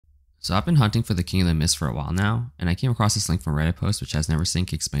So I've been hunting for the King of the Mist for a while now, and I came across this link from Reddit post which has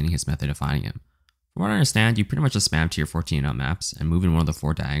Neversink explaining his method of finding him. From what I understand, you pretty much just spam tier 14 on maps and move in one of the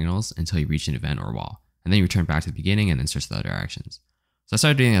 4 diagonals until you reach an event or wall, and then you return back to the beginning and then search the other directions. So I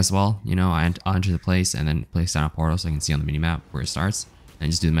started doing it as well. I enter the place and then place down a portal so I can see on the minimap where it starts, and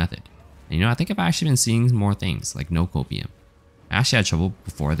just do the method. And I think I've actually been seeing more things, like no copium. I actually had trouble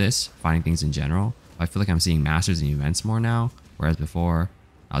before this, finding things in general, but I feel like I'm seeing masters and events more now, whereas before,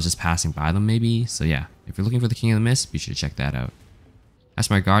 I was just passing by them maybe. So yeah, if you're looking for the King of the Mist, be sure to check that out. As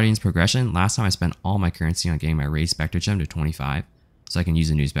for my Guardian's progression, last time I spent all my currency on getting my Raised Spectre gem to 25, so I can use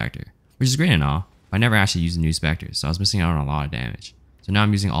a new Spectre, which is great and all, but I never actually used a new Spectre, so I was missing out on a lot of damage. So now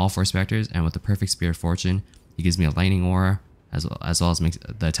I'm using all 4 Spectres, and with the perfect Spirit of Fortune, he gives me a Lightning Aura, as well as makes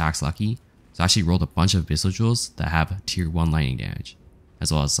the attacks lucky. So I actually rolled a bunch of Abyssal Jewels that have tier 1 lightning damage,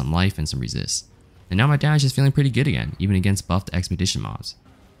 as well as some life and some resist. And now my damage is feeling pretty good again, even against buffed Expedition mobs.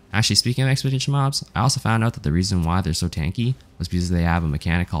 Actually, speaking of Expedition mobs, I also found out that the reason why they're so tanky was because they have a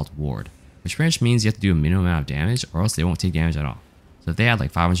mechanic called Ward, which pretty much means you have to do a minimum amount of damage or else they won't take damage at all. So if they had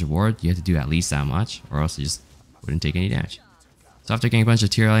like 500 Ward, you have to do at least that much or else they just wouldn't take any damage. So after getting a bunch of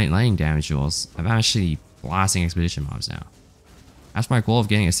tier 8 lightning damage jewels, I'm actually blasting Expedition mobs now. As for my goal of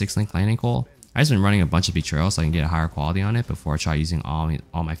getting a 6-link landing goal, I've just been running a bunch of betrayals so I can get a higher quality on it before I try using all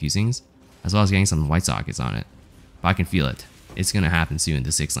my fusings, as well as getting some white sockets on it. But I can feel it. It's gonna happen soon, the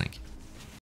 6-link.